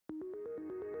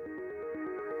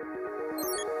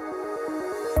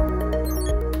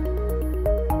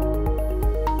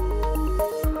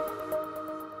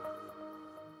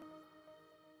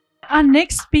Our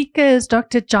next speaker is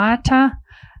Dr. Jayita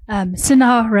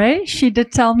Sinha Ray. She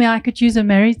did tell me I could use a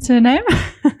married surname.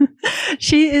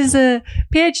 She is a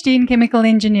PhD in chemical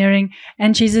engineering,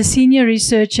 and she's a senior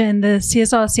researcher in the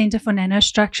CSIR Center for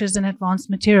Nanostructures and Advanced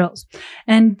Materials.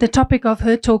 And the topic of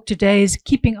her talk today is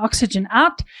keeping oxygen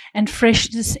out and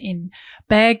freshness in,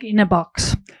 bag in a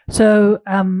box. So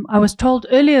I was told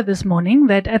earlier this morning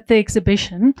that at the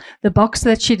exhibition, the box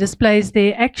that she displays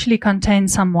there actually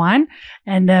contains some wine,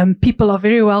 and people are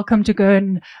very welcome to go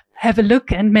and have a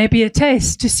look and maybe a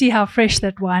taste to see how fresh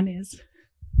that wine is.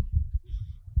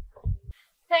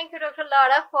 Thank you, Dr.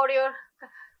 Lara, for your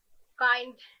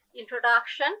kind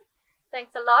introduction.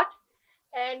 Thanks a lot.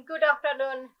 And good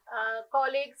afternoon,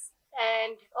 colleagues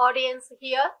and audience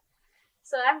here.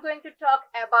 So I'm going to talk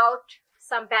about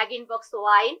some bag-in-box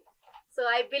wine. So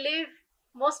I believe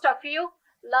most of you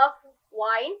love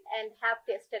wine and have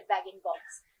tasted bag-in-box.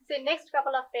 So in next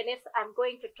couple of minutes, I'm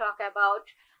going to talk about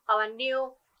our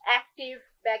new active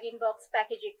bag-in-box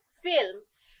packaging film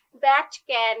that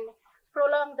can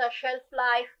prolong the shelf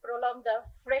life, prolong the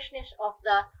freshness of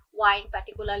the wine,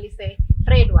 particularly say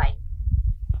red wine.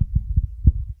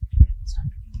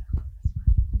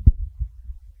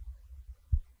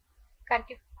 Can't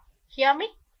you hear me?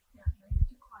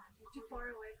 Too far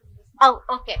away from this. Oh,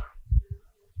 okay.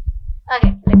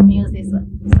 Okay, let me use this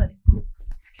one. Sorry.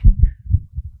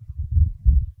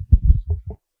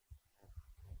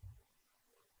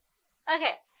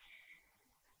 Okay.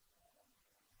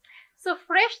 So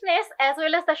freshness as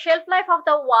well as the shelf life of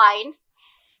the wine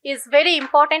is very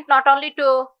important, not only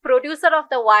to producer of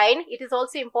the wine, it is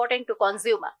also important to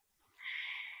consumer.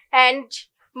 And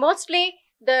mostly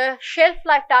the shelf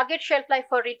life, target shelf life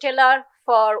for retailer,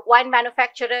 for wine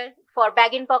manufacturer, for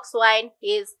bag-in-box wine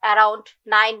is around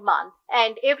 9 months.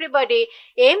 And everybody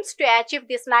aims to achieve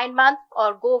this 9 months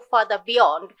or go further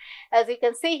beyond. As you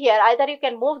can see here, either you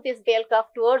can move this bell curve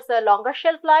towards a longer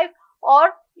shelf life,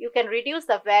 or you can reduce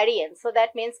the variance. So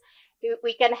that means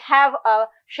we can have a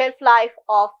shelf life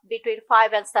of between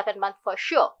 5 and 7 months for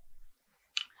sure.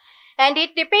 And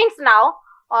it depends now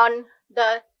on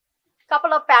the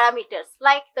couple of parameters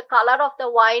like the color of the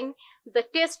wine, the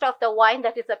taste of the wine,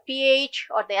 that is the pH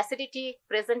or the acidity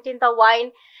present in the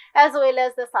wine, as well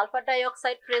as the sulfur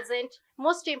dioxide present.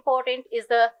 Most important is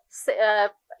the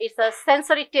it's a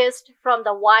sensory test from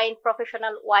the wine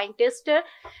professional wine tester,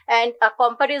 and a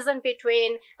comparison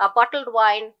between a bottled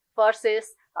wine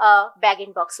versus a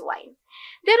bag-in-box wine.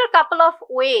 There are a couple of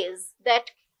ways that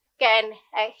can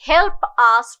help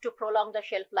us to prolong the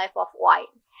shelf life of wine.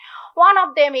 One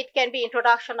of them, it can be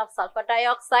introduction of sulfur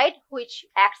dioxide, which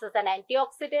acts as an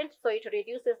antioxidant, so it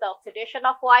reduces the oxidation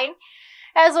of wine,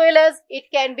 as well as it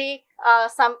can be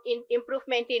some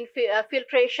improvement in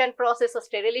filtration process or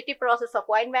sterility process of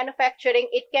wine manufacturing.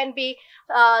 It can be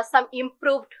some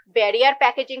improved barrier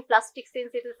packaging, plastic,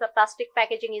 since it is a plastic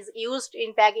packaging is used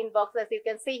in bag-in-box. As you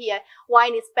can see here,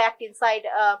 wine is packed inside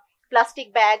a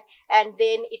plastic bag and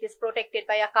then it is protected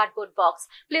by a cardboard box.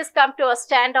 Please come to a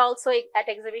stand also at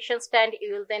exhibition stand.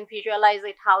 You will then visualize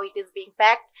it how it is being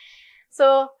packed.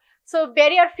 So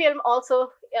barrier film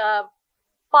also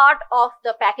part of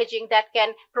the packaging that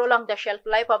can prolong the shelf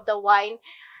life of the wine,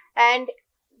 and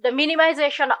the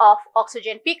minimization of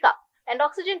oxygen pickup. And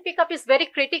oxygen pickup is very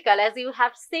critical, as you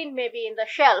have seen maybe in the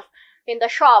shelf in the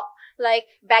shop, like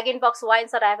bag-in-box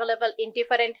wines are available in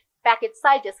different package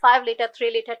sizes, 5 liter,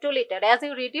 3 liter, 2 liter. As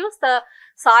you reduce the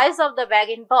size of the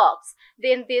bag-in-box,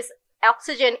 then this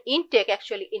oxygen intake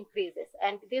actually increases.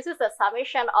 And this is a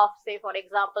summation of, say, for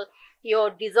example,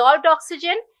 your dissolved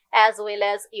oxygen as well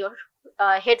as your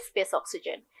headspace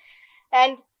oxygen.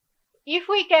 And if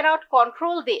we cannot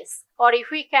control this, or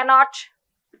if we cannot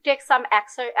take some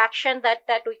action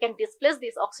that we can displace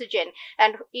this oxygen,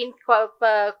 and in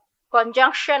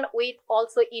conjunction with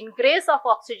also ingress of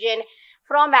oxygen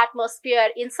from atmosphere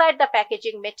inside the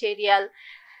packaging material,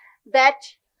 that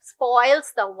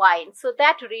spoils the wine. So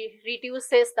that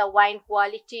reduces the wine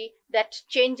quality, that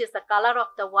changes the color of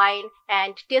the wine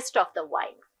and taste of the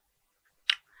wine.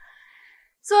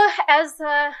 So as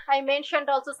I mentioned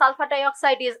also, sulfur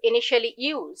dioxide is initially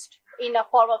used in a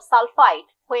form of sulfide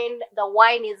when the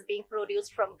wine is being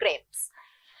produced from grapes.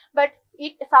 But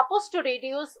it is supposed to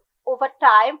reduce over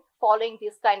time following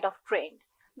this kind of trend.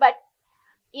 But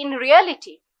in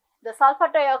reality, the sulfur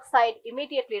dioxide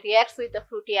immediately reacts with the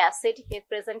fruity acid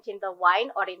present in the wine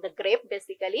or in the grape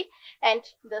basically, and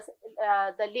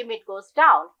the limit goes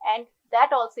down, and that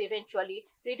also eventually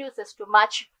reduces to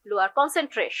much lower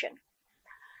concentration.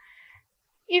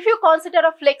 If you consider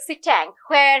a flexi tank,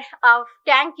 where a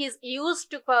tank is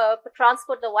used to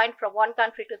transport the wine from one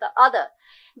country to the other,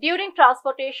 during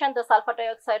transportation, the sulfur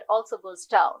dioxide also goes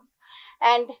down.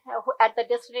 And at the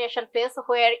destination place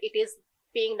where it is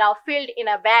being now filled in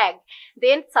a bag,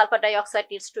 then sulfur dioxide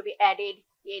needs to be added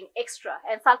in extra.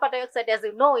 And sulfur dioxide, as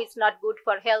you know, is not good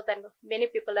for health, and many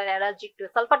people are allergic to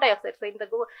sulfur dioxide. So in the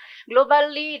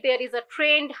globally, there is a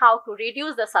trend how to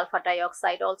reduce the sulfur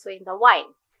dioxide also in the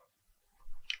wine.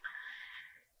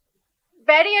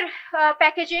 Barrier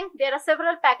packaging, there are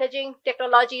several packaging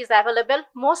technologies available.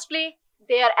 Mostly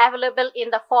they are available in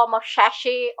the form of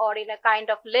sachet or in a kind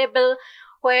of label,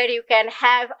 where you can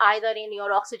have either in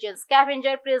your oxygen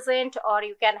scavenger present, or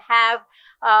you can have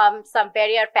some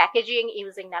barrier packaging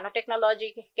using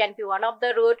nanotechnology can be one of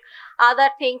the route. Other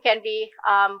thing can be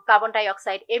carbon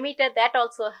dioxide emitter, that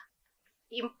also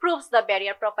improves the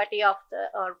barrier property of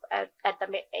the at the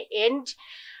end.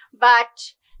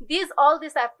 But all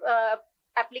these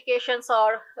applications,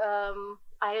 or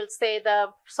I will say the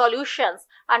solutions,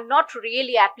 are not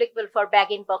really applicable for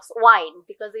bag-in-box wine,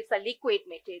 because it's a liquid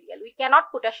material. We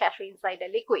cannot put a sachet inside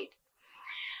a liquid,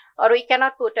 or we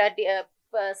cannot put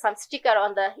some sticker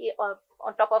on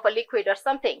top of a liquid or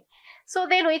something. So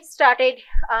then we started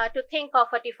to think of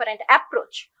a different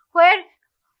approach, where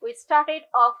we started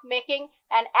off making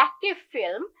an active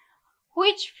film,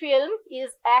 which film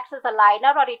acts as a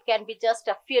liner, or it can be just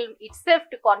a film itself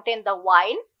to contain the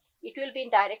wine. It will be in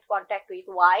direct contact with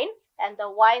wine, and the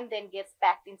wine then gets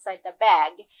packed inside the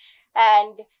bag.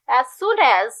 And as soon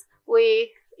as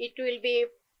it will be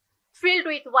filled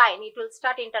with wine, it will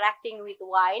start interacting with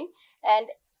wine. And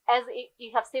as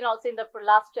you have seen also in the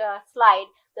last slide,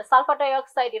 the sulfur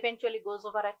dioxide eventually goes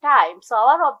over a time. So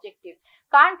our objective,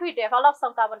 can't we develop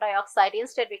some carbon dioxide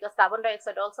instead, because carbon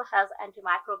dioxide also has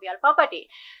antimicrobial property.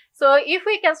 So if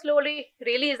we can slowly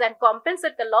release and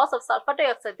compensate the loss of sulfur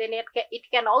dioxide, then it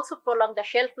can also prolong the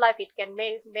shelf life. It can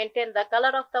maintain the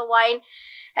color of the wine.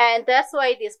 And that's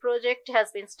why this project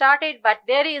has been started. But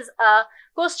there is a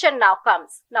question now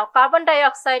comes. Now carbon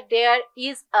dioxide, there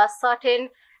is a certain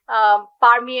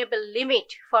permeable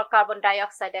limit for carbon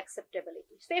dioxide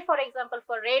acceptability. Say for example,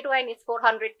 for red wine it's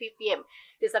 400 ppm.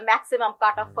 It is a maximum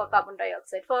cutoff for carbon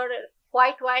dioxide. For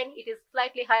white wine it is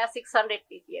slightly higher, 600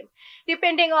 ppm.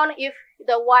 Depending on if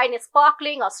the wine is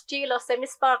sparkling or still or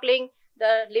semi-sparkling,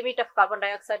 the limit of carbon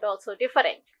dioxide also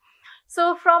different.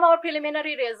 So from our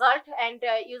preliminary result and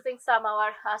using some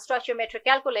our stoichiometric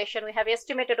calculation, we have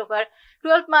estimated over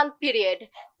 12-month period,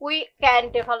 we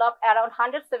can develop around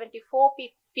 174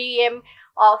 ppm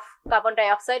of carbon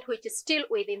dioxide, which is still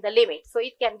within the limit. So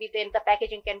it can be then, the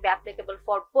packaging can be applicable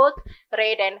for both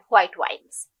red and white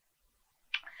wines.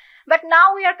 But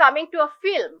now we are coming to a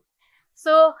film.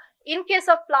 So in case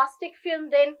of plastic film,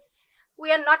 then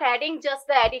we are not adding just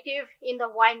the additive in the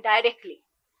wine directly.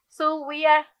 So we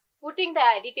are putting the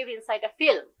additive inside a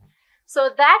film. So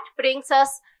that brings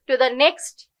us to the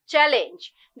next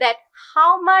challenge, that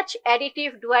how much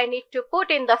additive do I need to put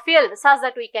in the film such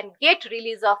that we can get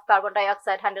release of carbon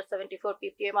dioxide 174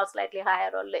 ppm or slightly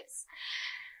higher or less.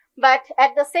 But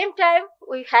at the same time,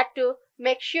 we had to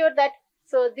make sure that,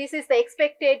 so this is the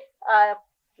expected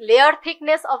layer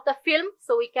thickness of the film.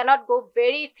 So we cannot go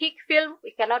very thick film,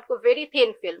 we cannot go very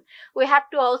thin film. We have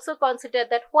to also consider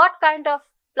that what kind of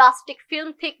plastic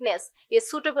film thickness is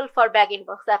suitable for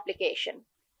bag-in-box application.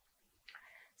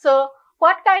 So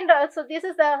so this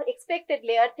is the expected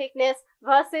layer thickness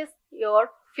versus your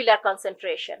filler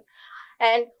concentration,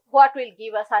 and what will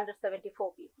give us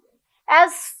 174 ppm.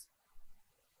 As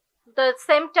the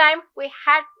same time, we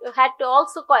had to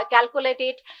also calculate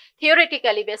it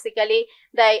theoretically. Basically,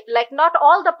 like not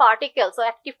all the particles or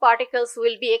active particles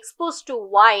will be exposed to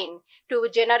wine to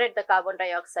generate the carbon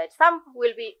dioxide. Some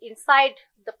will be inside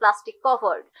the plastic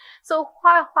covered. So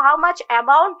how much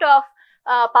amount of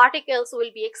particles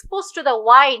will be exposed to the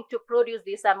wine to produce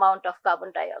this amount of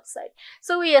carbon dioxide?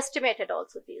 So we estimated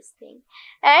also this thing,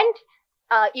 and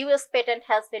US patent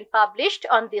has been published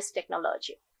on this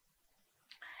technology.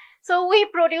 So we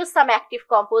produce some active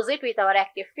composite with our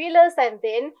active fillers, and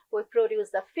then we produce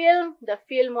the film. The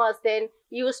film was then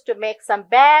used to make some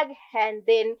bag, and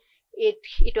then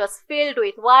it was filled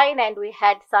with wine, and we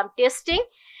had some testing.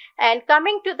 And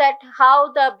coming to that,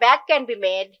 how the bag can be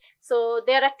made. So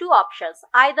there are two options.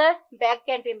 Either bag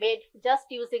can be made just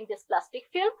using this plastic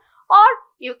film, or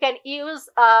you can use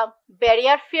a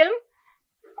barrier film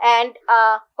and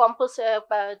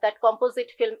that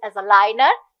composite film as a liner.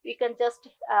 We can just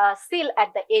seal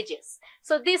at the edges.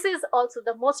 So this is also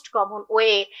the most common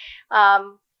way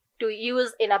to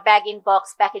use in a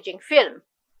bag-in-box packaging film.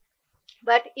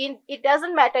 But it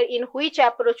doesn't matter in which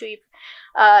approach we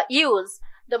use.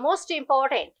 The most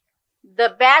important,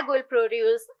 the bag will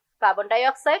produce carbon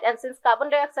dioxide, and since carbon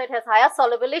dioxide has higher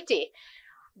solubility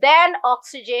than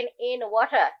oxygen in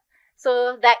water,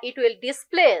 so that it will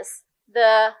displace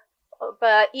the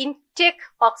intake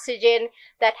oxygen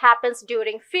that happens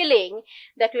during filling,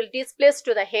 that will displace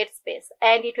to the headspace,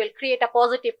 and it will create a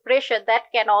positive pressure that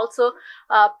can also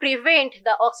prevent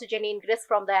the oxygen ingress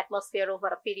from the atmosphere over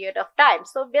a period of time.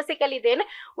 So basically then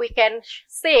we can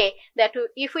say that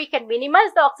if we can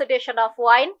minimize the oxidation of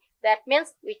wine, that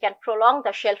means we can prolong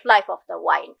the shelf life of the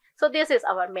wine. So this is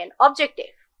our main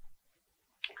objective.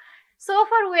 So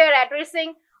far we are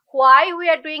addressing why we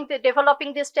are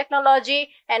developing this technology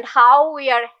and how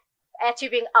we are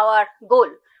achieving our goal.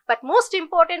 But most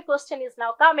important question is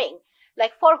now coming,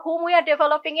 like for whom we are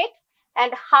developing it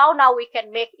and how now we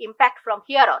can make impact from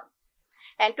here on.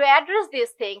 And to address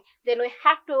this thing, then we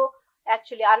have to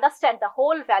actually understand the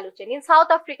whole value chain. In South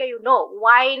Africa, you know,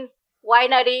 wine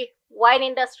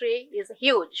industry is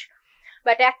huge.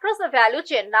 But across the value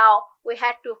chain now, we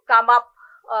had to come up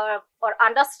or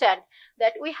understand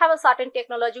that we have a certain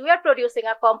technology, we are producing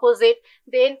a composite,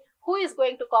 then who is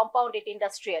going to compound it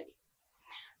industrially?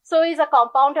 So is a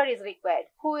compounder is required,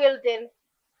 who will then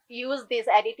use this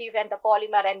additive and the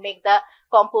polymer and make the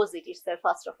composite itself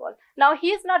first of all. Now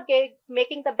he is not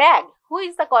making the bag, who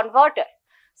is the converter?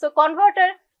 So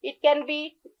converter, it can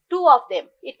be two of them.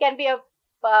 It can be a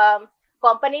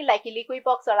company like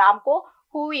Liquibox or Amco,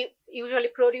 who usually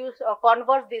produce or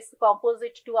convert this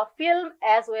composite to a film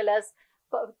as well as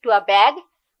to a bag.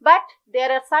 But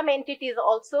there are some entities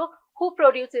also who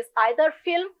produces either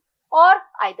film or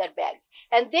either bag.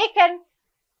 And they can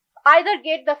either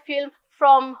get the film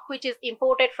from which is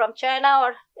imported from China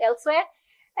or elsewhere,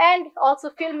 and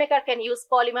also filmmaker can use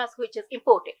polymers which is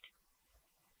imported.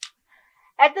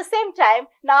 At the same time,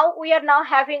 now we are now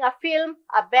having a film,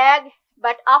 a bag,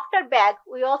 but after bag,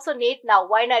 we also need now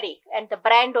winery and the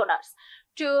brand owners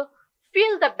to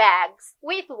fill the bags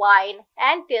with wine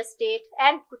and test it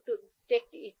and to take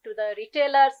it to the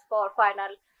retailers for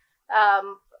final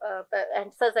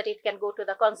and so that it can go to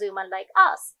the consumer like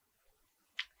us.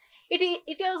 It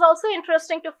is also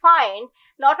interesting to find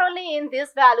not only in this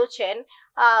value chain,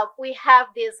 we have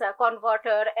this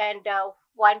converter and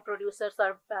wine producers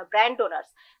or brand owners.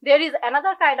 There is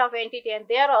another kind of entity and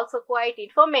they are also quite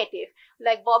informative,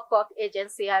 like Babcock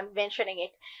Agency, I'm mentioning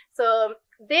it. So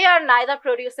they are neither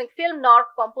producing film nor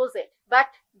composite, but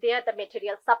they are the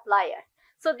material supplier.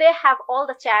 So they have all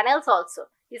the channels also.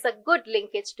 It's a good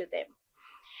linkage to them.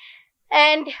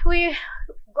 And we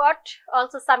got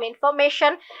also some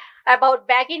information about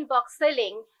bag-in-box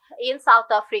selling in South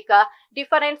Africa,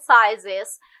 different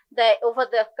sizes, over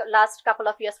the last couple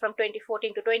of years from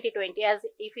 2014 to 2020. As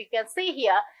if you can see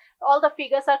here, all the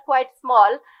figures are quite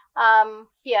small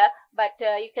here, but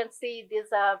you can see this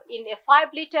in a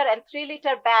 5-liter and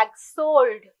 3-liter bag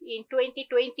sold in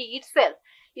 2020 itself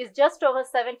is just over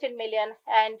 17 million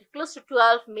and close to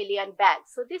 12 million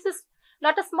bags. So this is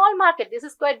not a small market, this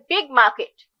is quite big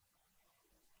market.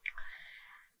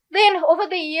 Then over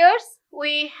the years,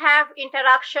 we have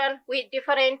interaction with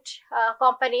different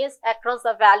companies across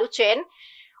the value chain.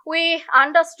 We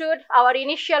understood our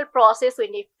initial process we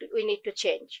need to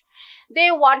change.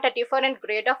 They want a different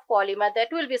grade of polymer that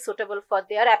will be suitable for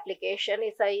their application.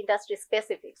 It's industry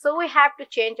specific. So we have to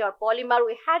change our polymer.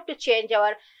 We had to change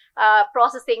our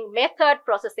processing method,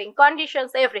 processing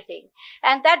conditions, everything.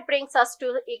 And that brings us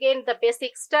to, again, the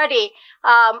basic study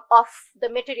of the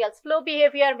materials flow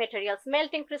behavior, materials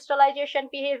melting crystallization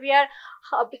behavior,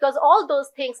 because all those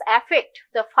things affect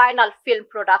the final film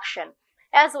production,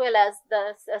 as well as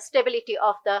the stability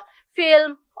of the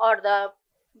film or the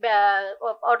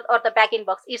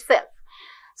bag-in-box itself.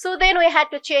 So then we had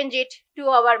to change it to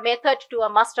our method, to a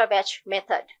master batch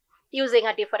method, using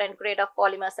a different grade of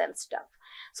polymers and stuff.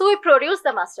 So we produced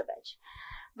the master batch.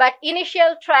 But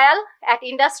initial trial at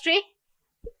industry,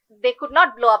 they could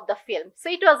not blow up the film. So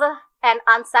it was an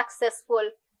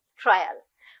unsuccessful trial.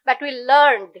 But we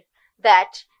learned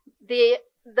that the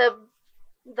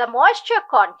moisture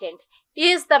content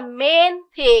is the main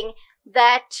thing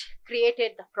that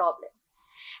created the problem.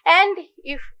 And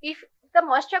if the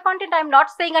moisture content, I'm not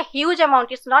saying a huge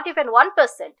amount, it's not even 1%.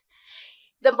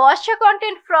 The moisture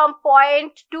content from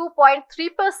 0.2,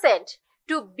 0.3%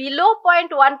 to below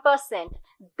 0.1%,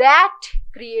 that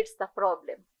creates the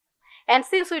problem. And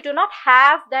since we do not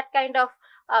have that kind of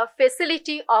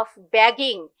facility of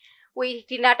bagging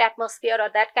within that atmosphere or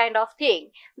that kind of thing,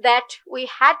 that we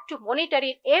had to monitor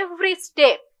it every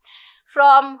step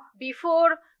from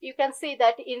before, you can see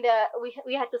that in the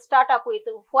we had to start up with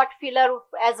what filler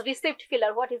as received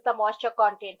filler, what is the moisture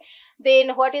content,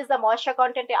 then what is the moisture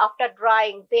content after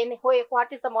drying, then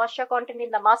what is the moisture content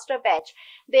in the master batch,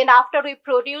 then after we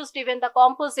produced even the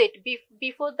composite,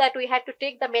 before that we had to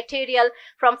take the material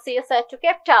from CSIR to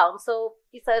Cape Town. So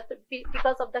it's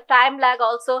because of the time lag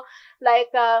also,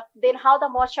 like then how the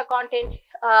moisture content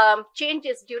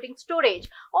changes during storage.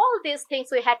 All these things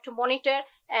we had to monitor,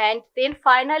 and then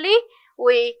finally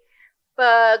we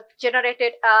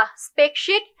generated a spec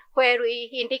sheet where we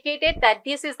indicated that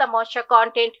this is the moisture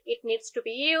content it needs to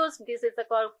be used, this is the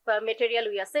material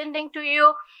we are sending to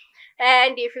you,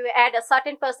 and if you add a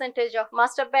certain percentage of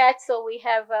master batch, so we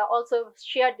have also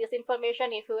shared this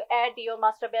information. If you add your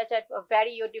master batch at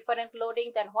vary your different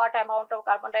loading, then what amount of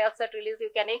carbon dioxide release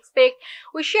you can expect.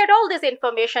 We shared all this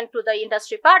information to the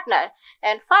industry partner,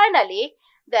 and finally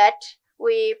that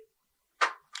we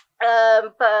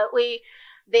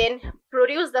then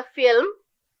produce the film.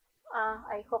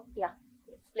 I hope, yeah,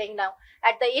 it's playing now,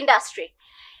 at the industry.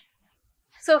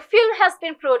 So film has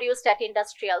been produced at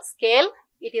industrial scale.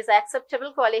 It is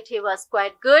acceptable, quality was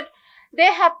quite good.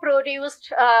 They have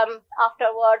produced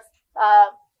afterwards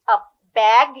a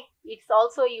bag. It's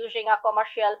also using a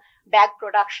commercial bag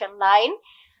production line.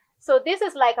 So this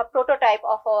is like a prototype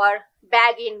of our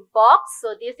bag in box.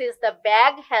 So this is the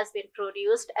bag has been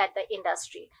produced at the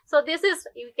industry. So this is,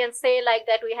 you can say like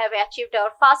that, we have achieved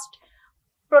our first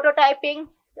prototyping,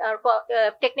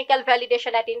 technical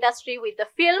validation at industry with the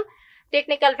film,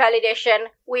 technical validation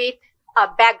with a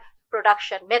bag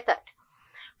production method.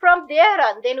 From there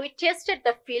on, then we tested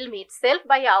the film itself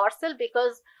by ourselves,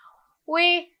 because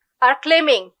we are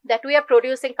claiming that we are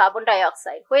producing carbon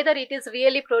dioxide, whether it is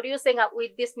really producing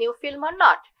with this new film or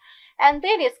not. And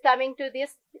then it's coming to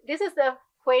this is the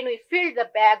when we filled the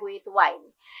bag with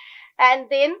wine. And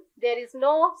then there is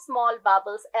no small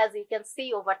bubbles, as you can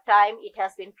see over time it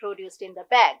has been produced in the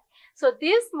bag. So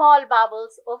these small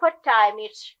bubbles over time,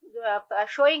 it's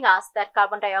showing us that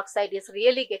carbon dioxide is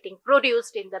really getting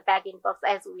produced in the bag in box,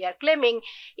 as we are claiming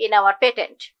in our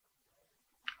patent.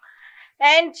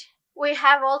 And we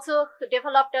have also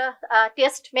developed a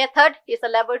test method. It's a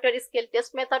laboratory scale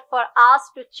test method for us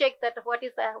to check that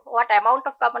what amount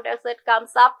of carbon dioxide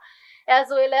comes up, as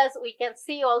well as we can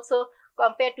see also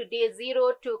compared to day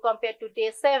 0 to compared to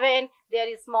day 7, there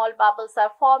is small bubbles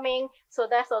are forming. So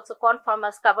that's also confirmed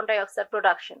as carbon dioxide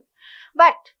production.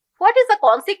 But what is the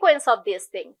consequence of this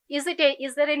thing? Is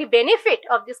there any benefit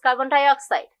of this carbon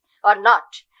dioxide or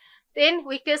not? Then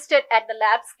we tested at the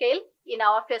lab scale in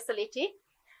our facility.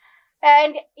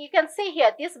 And you can see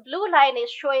here, this blue line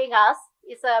is showing us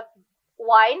is a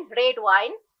wine, red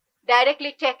wine,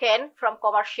 directly taken from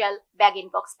commercial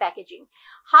bag-in-box packaging.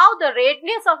 How the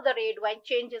redness of the red wine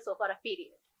changes over a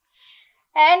period.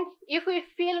 And if we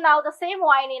fill now the same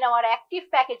wine in our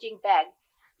active packaging bag,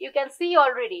 you can see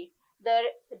already the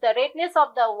redness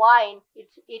of the wine,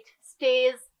 it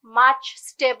stays much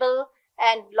stable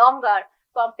and longer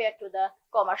compared to the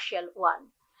commercial one.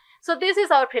 So this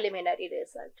is our preliminary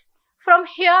result. From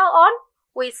here on,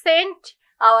 we sent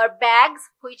our bags,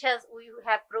 which we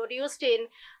have produced in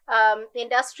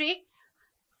industry,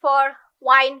 for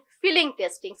wine filling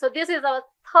testing. So this is our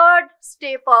third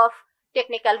step of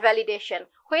technical validation,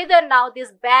 whether now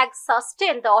these bags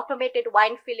sustain the automated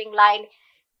wine filling line,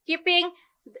 keeping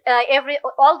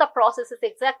all the processes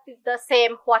exactly the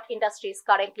same what industry is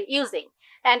currently using.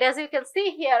 And as you can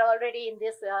see here already in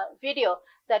this video,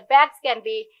 that bags can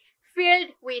be filled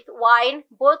with wine,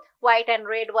 both white and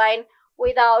red wine,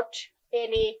 without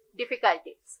any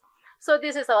difficulties. So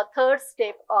this is our third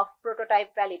step of prototype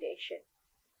validation.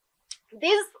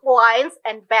 These wines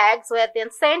and bags were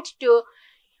then sent to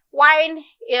wine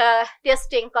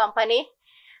testing company,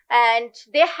 and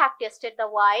they have tested the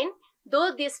wine.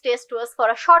 Though this test was for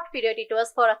a short period, it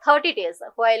was for 30 days,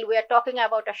 while we are talking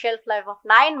about a shelf life of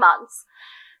 9 months.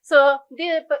 So,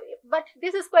 but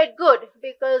this is quite good,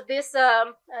 because this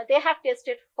they have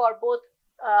tested for both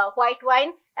white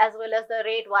wine as well as the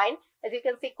red wine. As you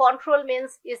can see, control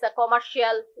means is the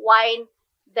commercial wine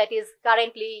that is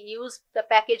currently used, the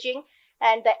packaging,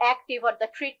 and the active or the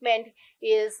treatment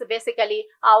is basically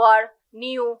our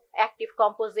new active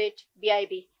composite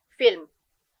BiB film.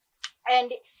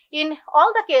 And in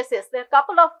all the cases, there are a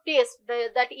couple of tests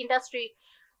that industry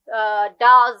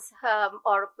does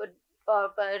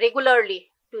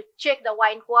regularly to check the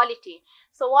wine quality.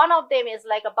 So one of them is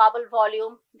like a bubble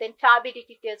volume, then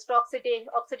turbidity test,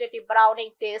 oxidative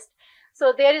browning test,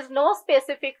 So there is no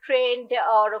specific trend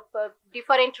or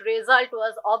different result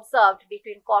was observed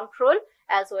between control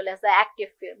as well as the active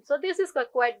film. So this is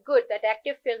quite good that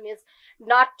active film is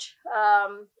not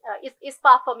is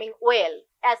performing well,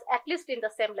 as at least in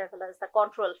the same level as the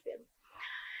control film.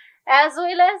 As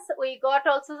well as we got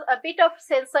also a bit of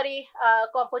sensory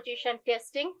composition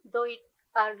testing, though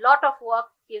a lot of work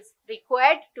is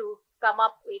required to come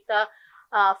up with a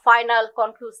final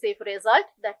conclusive result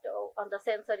that on the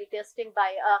sensory testing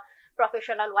by a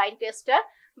professional wine tester.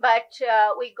 But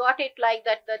we got it like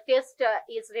that the test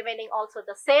is remaining also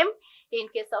the same in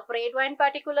case of red wine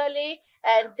particularly,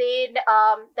 and then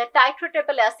the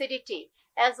titratable acidity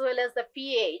as well as the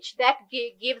pH that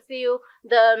gives you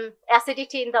the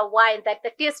acidity in the wine, that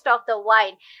the taste of the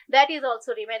wine, that is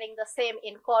also remaining the same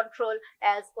in control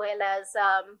as well as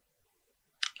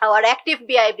our active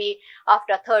BiB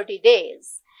after 30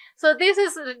 days. So this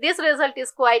result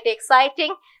is quite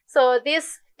exciting. So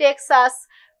this takes us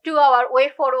to our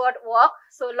way forward work.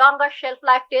 So longer shelf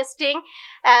life testing,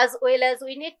 as well as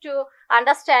we need to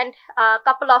understand a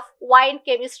couple of wine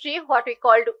chemistry, what we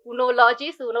called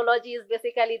oenology. So oenology is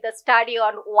basically the study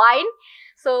on wine.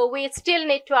 So we still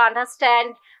need to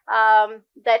understand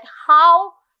that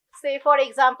how, say for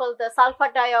example, the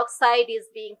sulfur dioxide is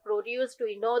being produced.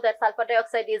 We know that sulfur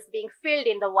dioxide is being filled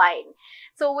in the wine.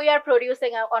 So we are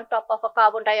producing on top of a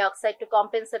carbon dioxide to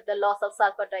compensate the loss of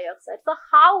sulfur dioxide. So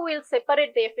how we'll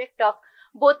separate the effect of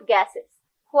both gases?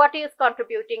 What is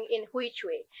contributing in which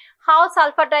way? How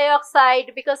sulfur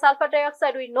dioxide, because sulfur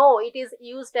dioxide we know it is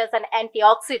used as an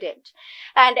antioxidant.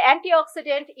 And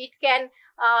antioxidant, it can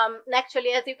actually,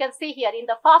 as you can see here in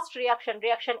the first reaction,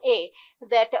 reaction A,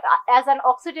 that as an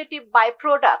oxidative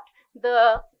byproduct,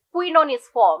 the quinone is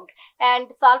formed, and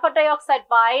sulfur dioxide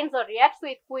binds or reacts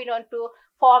with quinone to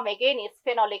form again its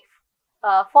phenolic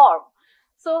form.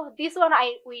 So this one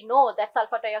we know that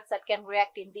sulfur dioxide can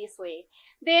react in this way.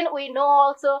 Then we know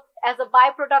also as a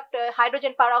byproduct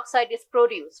hydrogen peroxide is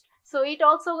produced. So it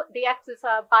also reacts with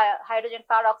hydrogen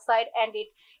peroxide, and it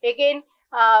again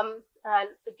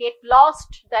get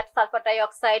lost, that sulfur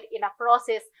dioxide, in a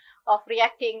process of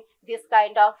reacting this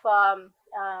kind of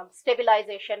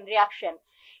stabilization reaction.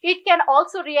 It can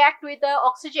also react with the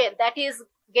oxygen that is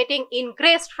getting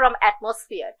ingressed from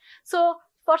atmosphere. So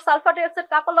for sulfur dioxide,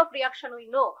 couple of reaction we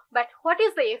know, but what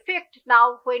is the effect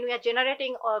now when we are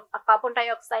generating a carbon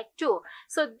dioxide too?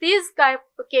 So this kind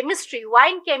of chemistry,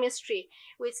 wine chemistry,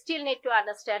 we still need to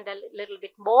understand a little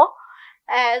bit more,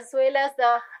 as well as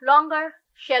the longer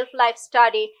shelf life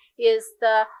study is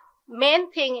the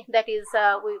main thing that is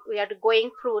we are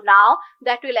going through now,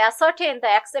 that will ascertain the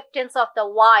acceptance of the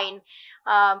wine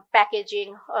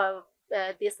packaging of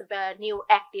this new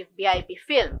active BiB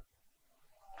film.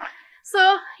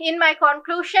 So in my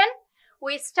conclusion,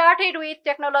 we started with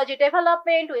technology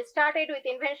development, we started with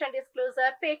invention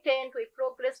disclosure, patent, we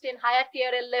progressed in higher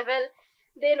TRL level,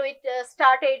 then we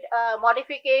started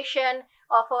modification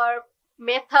of our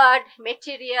method,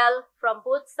 material from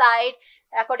both sides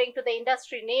according to the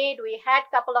industry need. We had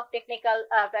couple of technical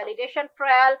validation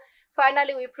trial.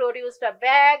 Finally, we produced a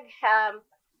bag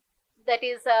that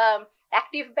is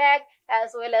active bag,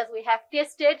 as well as we have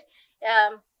tested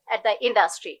at the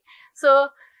industry. So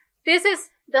this is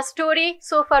the story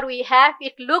so far we have.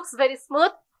 It looks very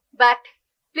smooth, but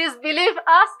please believe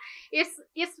us,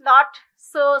 it's not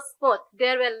so smooth.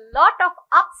 There were a lot of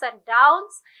ups and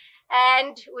downs,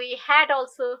 and we had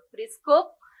also rescope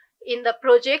in the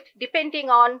project depending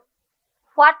on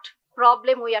what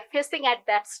problem we are facing at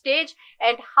that stage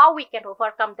and how we can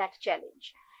overcome that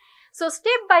challenge. So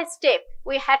step by step,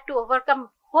 we had to overcome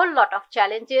whole lot of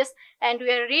challenges, and we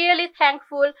are really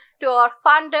thankful to our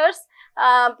funders,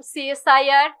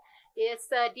 CSIR, yes,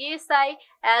 DSI,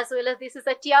 as well as this is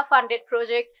a TIA funded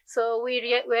project. So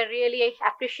we're really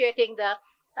appreciating the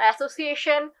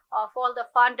association of all the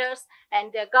funders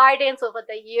and their guidance over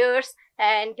the years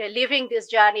and living this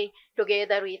journey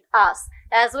together with us.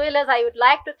 As well as I would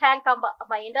like to thank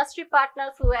my industry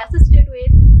partners who assisted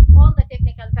with all the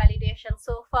technical validation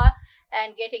so far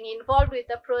and getting involved with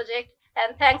the project,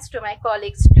 and thanks to my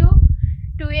colleagues too.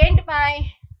 To end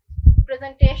my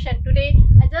presentation today,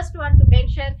 I just want to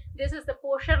mention this is the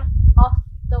portion of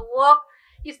the work,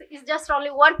 is just only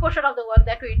one portion of the work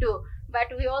that we do, but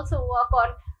we also work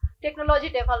on technology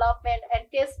development and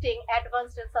testing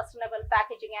advanced and sustainable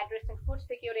packaging, addressing food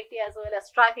security, as well as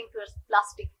striving towards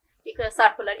plastic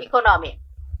circular economy.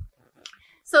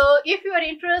 So if you are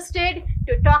interested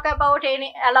to talk about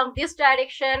any along this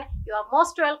direction, you are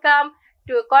most welcome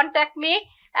to contact me,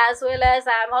 as well as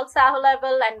I am also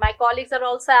available and my colleagues are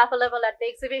also available at the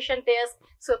exhibition desk.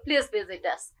 So please visit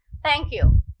us. Thank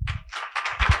you.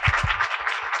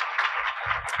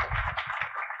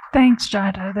 Thanks,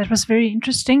 Jayita. That was very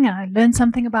interesting. I learned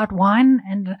something about wine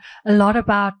and a lot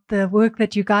about the work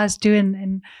that you guys do,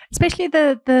 and especially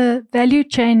the value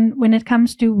chain when it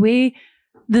comes to where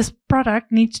this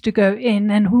product needs to go in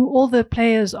and who all the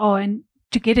players are, and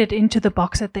to get it into the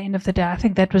box at the end of the day. I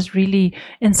think that was really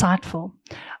insightful.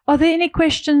 Are there any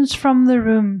questions from the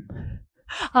room?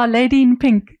 Our lady in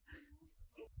pink.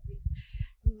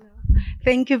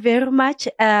 Thank you very much.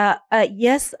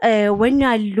 Yes, when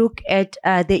I look at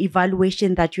the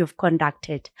evaluation that you've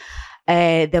conducted,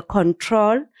 the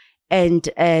control and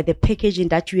the packaging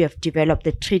that you have developed,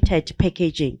 the treated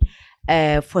packaging,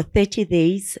 for 30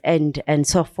 days and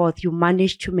so forth, you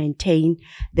managed to maintain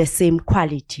the same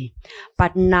quality.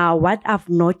 But now what I've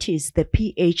noticed, the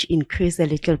pH increased a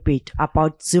little bit,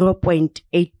 about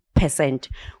 0.8%,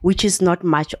 which is not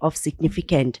much of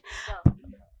significant.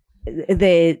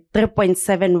 The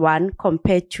 3.71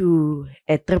 compared to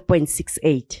a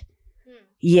 3.68.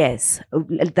 Yes,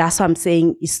 that's what I'm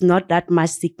saying. It's not that much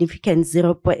significant. It's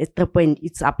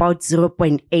about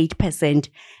 0.8%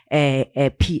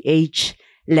 pH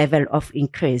level of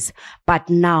increase. But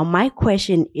now my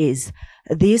question is,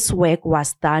 this work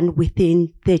was done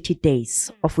within 30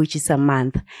 days, of which is a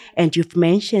month. And you've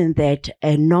mentioned that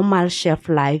a normal shelf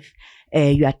life,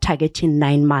 you are targeting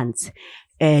 9 months.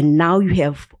 And now you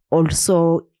have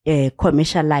also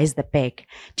commercialize the bag.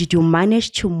 Did you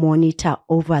manage to monitor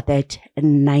over that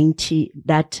 9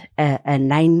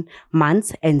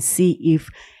 months and see if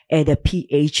the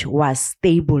pH was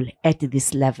stable at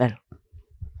this level?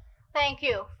 Thank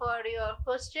you for your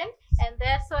question, and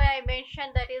that's why I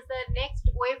mentioned that is the next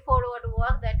way forward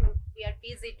work that we are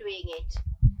busy doing it.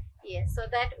 Yes, so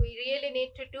that we really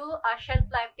need to do a shelf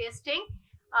life testing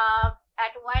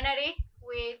at winery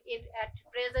with it at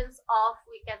presence of,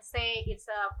 we can say it's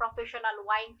a professional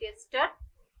wine tester.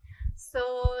 So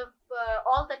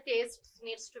all the tests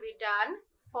needs to be done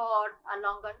for a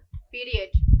longer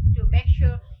period to make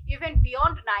sure even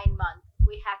beyond 9 months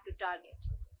we have to turn it.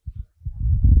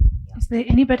 Is there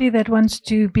anybody that wants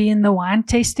to be in the wine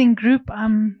tasting group?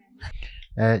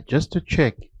 Just to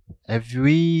check, have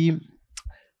we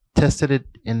tested it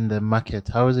in the market?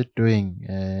 How is it doing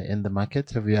in the market?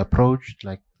 Have we approached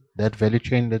like that value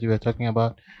chain that you were talking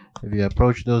about? Have you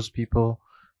approached those people?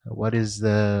 What is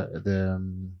the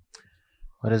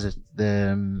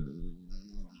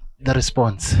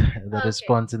response? The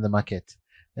response in the market,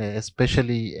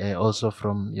 especially also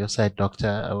from your side,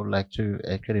 doctor. I would like to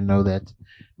actually know that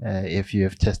if you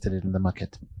have tested it in the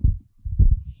market.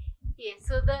 Yes,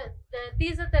 so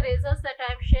these are the results that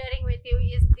I'm sharing with you.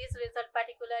 Is this result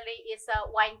particularly is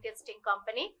a wine testing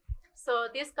company. So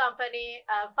this company,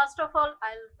 first of all,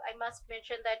 I must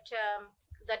mention that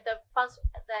the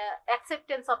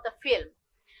acceptance of the film.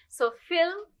 So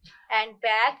film and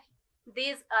bag,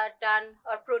 these are done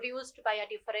or produced by a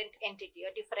different entity,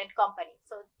 a different company.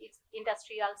 So it's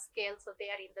industrial scale. So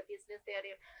they are in the business. They are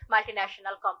a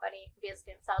multinational company based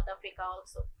in South Africa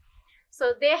also.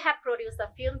 So they have produced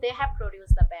the film. They have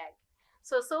produced the bag.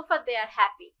 So far they are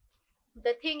happy.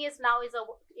 The thing is now is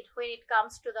when it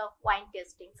comes to the wine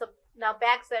testing. So now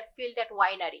bags are filled at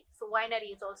winery. So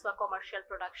winery is also a commercial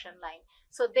production line.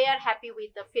 So they are happy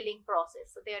with the filling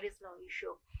process. So there is no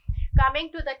issue. Coming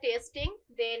to the testing,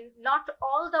 then not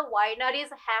all the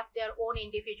wineries have their own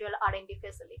individual R&D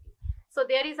facility. So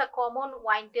there is a common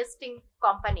wine testing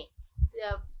company.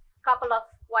 A couple of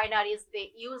wineries,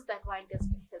 they use that wine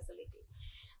testing facility.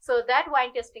 So that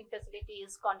wine testing facility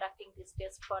is conducting this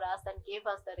test for us and gave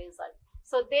us the result.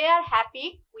 So they are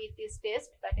happy with this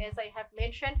test, but as I have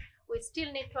mentioned, we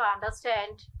still need to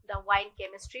understand the wine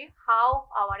chemistry, how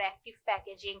our active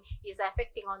packaging is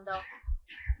affecting on the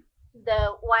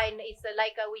wine. Is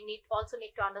like we also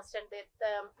need to understand that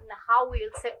how we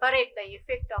will separate the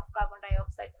effect of carbon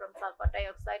dioxide from sulfur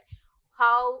dioxide,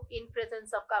 how in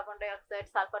presence of carbon dioxide,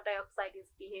 sulfur dioxide is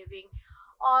behaving,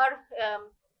 or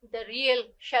the real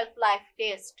shelf life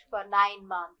test for 9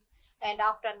 months. And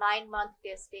after 9-month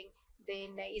testing,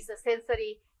 then is the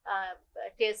sensory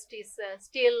test is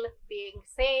still being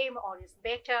same, or is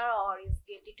better, or is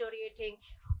deteriorating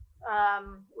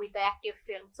with the active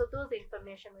film. So those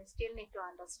information we still need to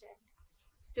understand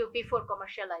before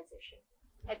commercialization,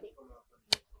 I think.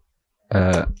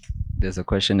 There's a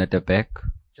question at the back.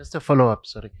 Just a follow-up,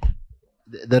 sorry.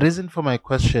 The reason for my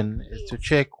question is to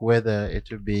check whether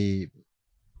it will be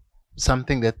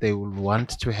something that they will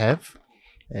want to have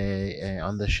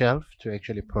on the shelf to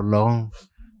actually prolong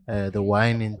the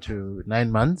wine into 9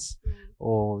 months,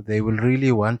 or they will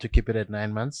really want to keep it at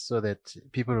 9 months so that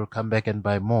people will come back and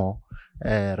buy more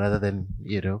rather than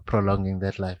prolonging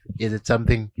that life. Is it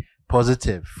something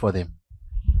positive for them?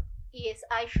 Yes,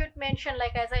 I should mention,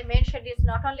 like as I mentioned, it's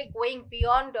not only going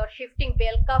beyond or shifting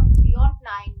bell curve beyond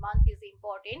 9 months is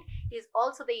important, is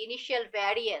also the initial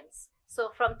variance.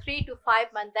 So from 3 to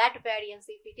 5 months, that variance,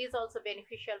 if it is also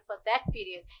beneficial for that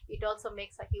period, it also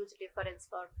makes a huge difference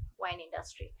for wine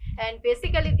industry. And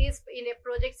basically this in a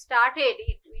project started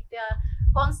with a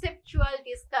conceptual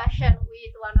discussion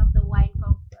with one of the wine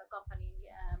company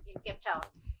in Cape Town.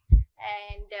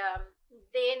 And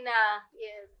then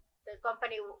the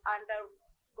company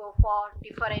undergo for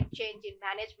different change in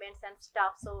managements and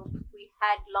stuff. So we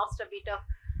had lost a bit of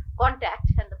contact,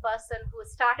 and the person who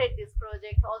started this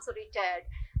project also retired.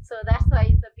 So that's why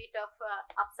it's a bit of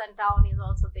ups and down is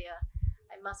also there.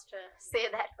 I must say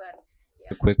that one.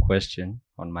 A quick question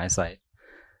on my side.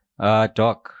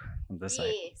 Doc, on this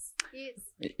side. Yes.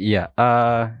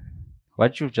 Yeah.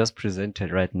 What you've just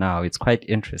presented right now, it's quite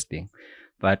interesting,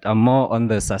 but I'm more on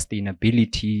the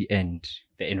sustainability and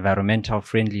the environmental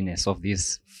friendliness of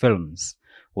these films.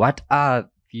 What are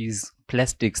these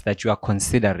plastics that you are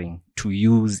considering to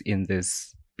use in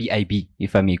this BiB,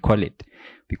 if I may call it?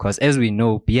 Because as we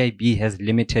know, BiB has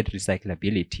limited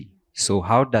recyclability. So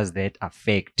how does that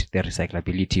affect the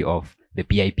recyclability of the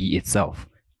BiB itself?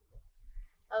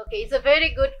 Okay, it's a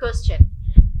very good question.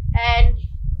 And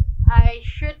I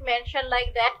should mention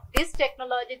like that this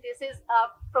technology, this is a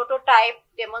prototype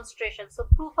demonstration. So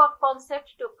proof of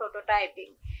concept to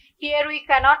prototyping. Here we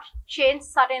cannot change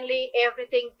suddenly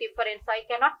everything different. So I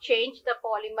cannot change the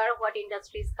polymer what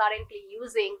industry is currently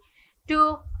using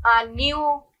to a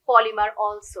new polymer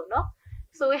also, no?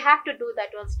 So we have to do that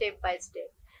one step by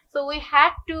step. So we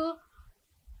had to,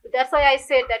 that's why I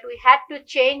said that we had to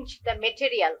change the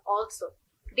material also,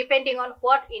 depending on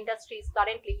what industry is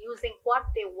currently using, what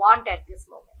they want at this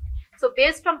moment. So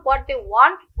based on what they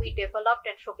want, we developed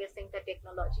and showcasing the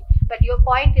technology. But your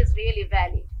point is really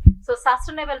valid. So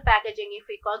sustainable packaging, if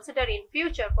we consider in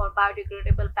future for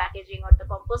biodegradable packaging or the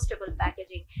compostable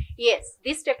packaging, yes,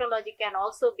 this technology can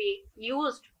also be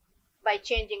used by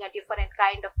changing a different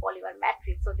kind of polymer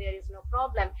matrix. So there is no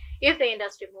problem if the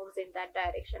industry moves in that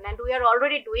direction. And we are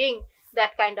already doing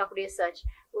that kind of research.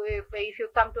 If you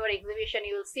come to our exhibition,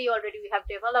 you will see already we have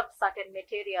developed certain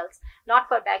materials, not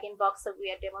for bag-in-box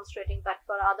we are demonstrating, but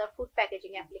for other food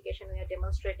packaging application, we are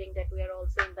demonstrating that we are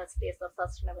also in the space of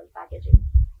sustainable packaging.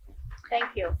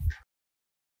 Thank you.